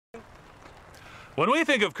When we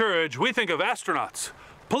think of courage, we think of astronauts,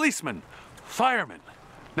 policemen, firemen.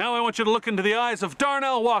 Now I want you to look into the eyes of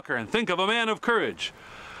Darnell Walker and think of a man of courage.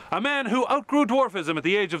 A man who outgrew dwarfism at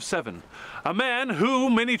the age of 7. A man who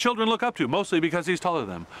many children look up to, mostly because he's taller than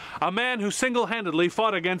them. A man who single-handedly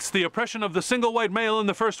fought against the oppression of the single white male in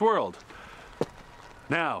the First World.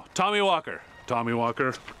 Now, Tommy Walker. Tommy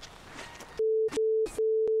Walker.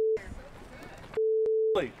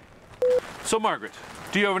 So Margaret,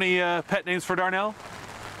 do you have any pet names for Darnell?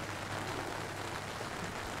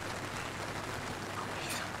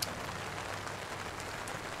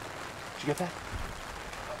 Did you get that?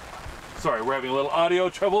 Sorry, we're having a little audio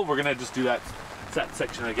trouble. We're gonna just do that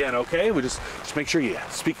section again, okay? We just make sure you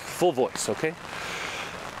speak full voice, okay?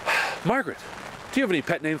 Margaret, do you have any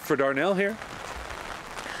pet names for Darnell here?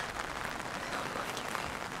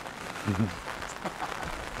 Did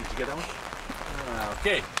you get that one?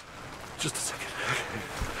 Okay, just a second.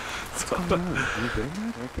 So, I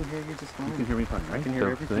can hear you just fine. You can hear me fine, right? I can hear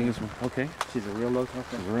everything. Okay. She's a real low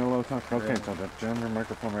talker. She's a real low talker. Okay, so that jam your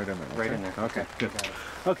microphone right in there. Right in there. Okay, good.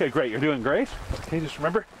 Okay, great. You're doing great. Okay, just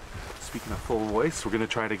remember, speaking of full voice, we're going to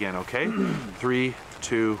try it again, okay? 3,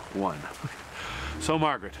 2, 1. So,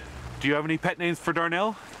 Margaret, do you have any pet names for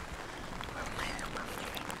Darnell?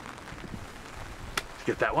 Did you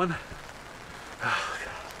get that one?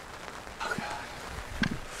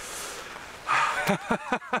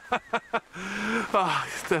 Oh,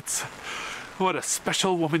 that's what a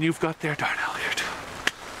special woman you've got there, Darnell. Here too.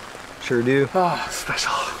 Sure do. Oh,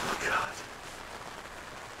 special.